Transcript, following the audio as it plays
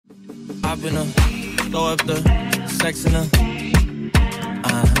Hop in her, throw up the sex in her.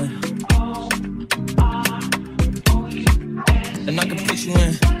 And I can put you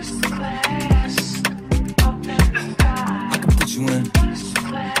in. I can put you in.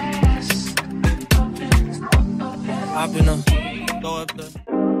 Hop in her, throw up the.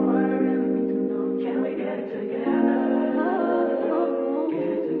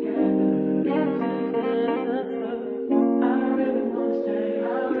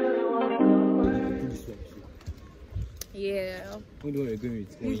 Yeah.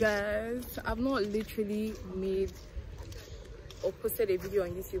 You guys, I've not literally made or posted a video on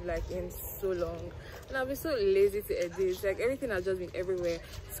YouTube like in so long, and I've been so lazy to edit. Like everything has just been everywhere.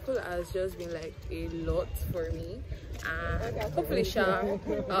 School has just been like a lot for me, and hopefully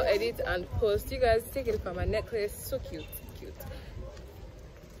I'll edit and post. You guys take a look at my necklace, so cute.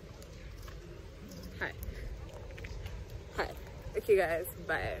 Hi. Okay guys,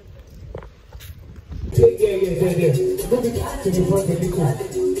 bye.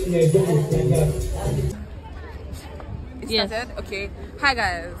 Yes. Okay. Hi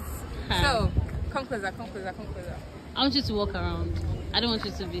guys. Hi. So, come closer. I want you to walk around. I don't want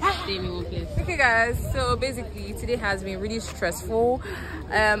you to be staying in one place. Okay guys, so basically today has been really stressful.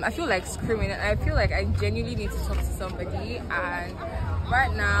 I feel like screaming. I feel like I genuinely need to talk to somebody, and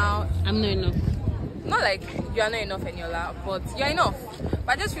right now I'm not enough. Not like you are not enough, Eniola, but you're enough.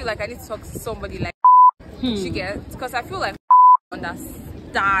 But I just feel like I need to talk to somebody like she gets, because I feel like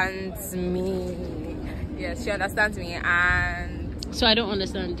understands me. Yes, she understands me, and so I don't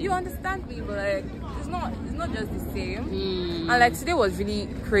understand you. You understand me, but like it's not just the same. And like today was really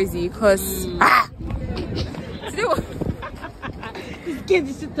crazy because today was get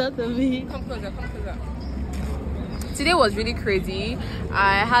the shit out of me. Come closer. Today was really crazy.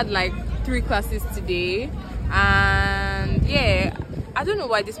 I had like 3 classes today, and yeah, I don't know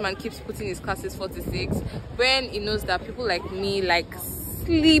why this man keeps putting his classes 4 to 6 when he knows that people like me like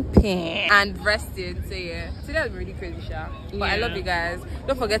sleeping and resting. So yeah, today was really crazy, Sha. But yeah. I love you guys.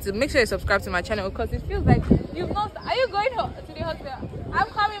 Don't forget to make sure you subscribe to my channel, because it feels like you've not. Are you going to the hospital? I'm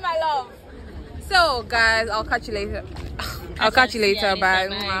coming, my love. So guys, I'll catch you later. Bye.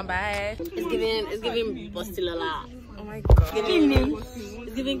 Bye. It's giving Bostilala. Oh my god. It's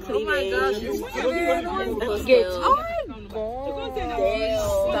giving cleaning. Oh my gosh. Oh my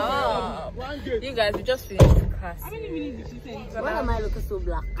god. Stop. You guys, we just finished the class. Why am I looking so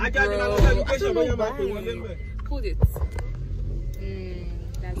black? Bro, I don't know why. Put it.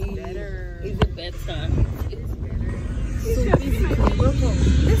 That's better. Is it better? It's better. So basically, welcome.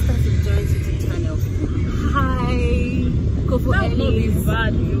 Let's start to join to the channel. Hi, Kofu Ellie.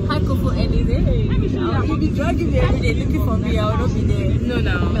 Hi, Kofu Ellie. You'll be dragging me every day looking for me. I will not be there.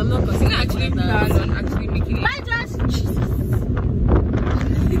 No. I'm not considering actually plan on actually making it. Bye, Josh.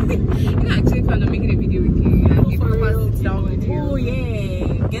 You actually plan on making a video with you. Like, if I sit down with you. Oh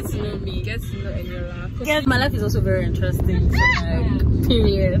yeah. Get to know me. Get to know Eniola. Yes, my life is also very interesting. So,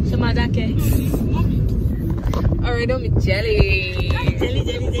 period. So Madake. Alright, don't be jelly. Jelly.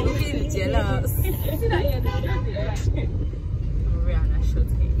 Don't be jealous. Rihanna shot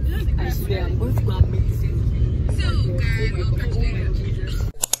him. I swear, I'm going to go and make this. So, guys, I'll catch you later.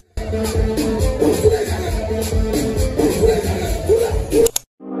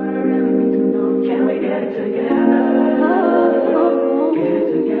 Can we get together?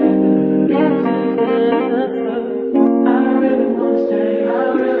 I really want to stay. I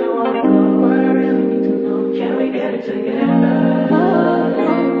really want to go. I really need to know. Can we get together?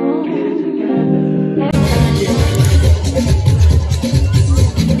 Get together.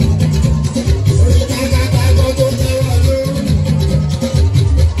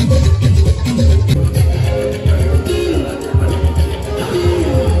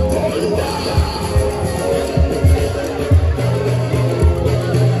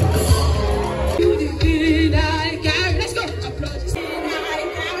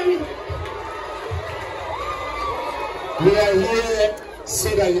 We are here so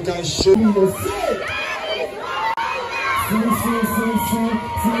that you can show me the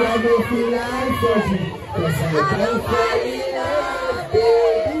see, I don't feel like touching, cause I can't fall in love,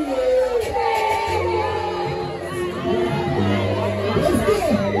 baby.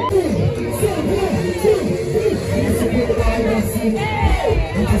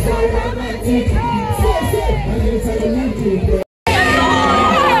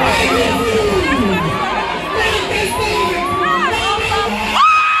 Let's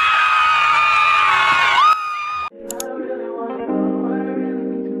go!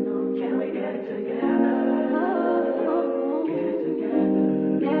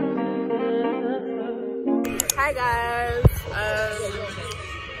 Hi guys,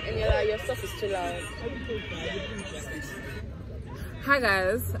 Eniola, your stuff is too loud. Hi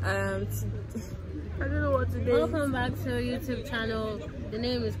guys, I don't know what to do. Welcome back to our YouTube channel. The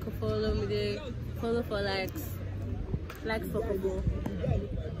name is Kofolo Mide. Follow for likes. Likes for Kofo.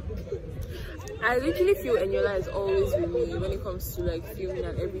 I literally feel Eniola is always with me when it comes to like filming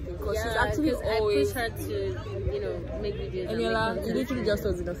and everything, because she's actually always. I push her to, you know, make videos. Eniola, you literally just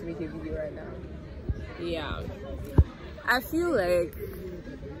told me not to make a video right now. Yeah, I feel like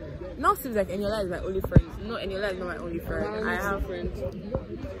now seems like Eniola is my only friend. No, Eniola is not my only friend. I have friends.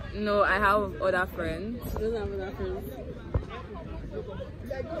 No, I have other friends. She doesn't have other friends.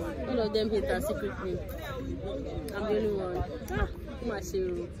 All of them hate her secretly. I'm the only one.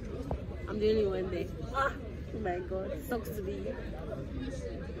 I'm the only one there. Oh my god, sucks to be you.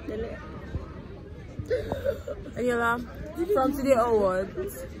 Eniola, from today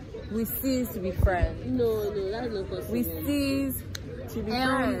onwards, we cease to be friends. No, that's not possible. We cease to be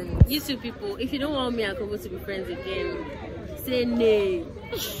friends. You two people, if you don't want me and Kobo to be friends again, say nay.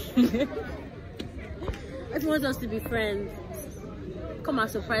 If you want us to be friends, come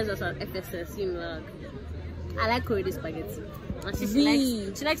and surprise us at FSS Unilag. I like Corridor spaghetti. And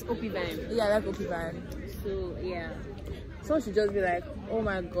she likes OP Vine. Yeah, I like OP Vine. So yeah. So she just be like, oh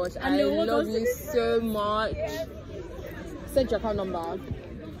my gosh, I love you so much. Send your account number.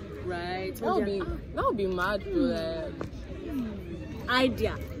 Right. That would be mad to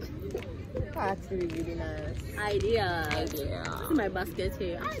idea. That actually really nice. Idea. See my basket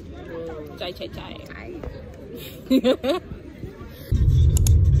here. Chai.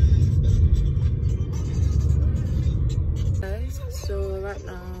 Guys, so right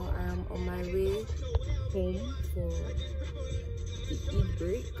now I am on my way home for the Eid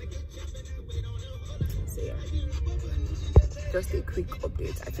break. So yeah, just a quick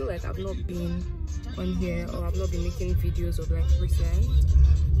update. I feel like I've not been on here, or I've not been making videos of like recent.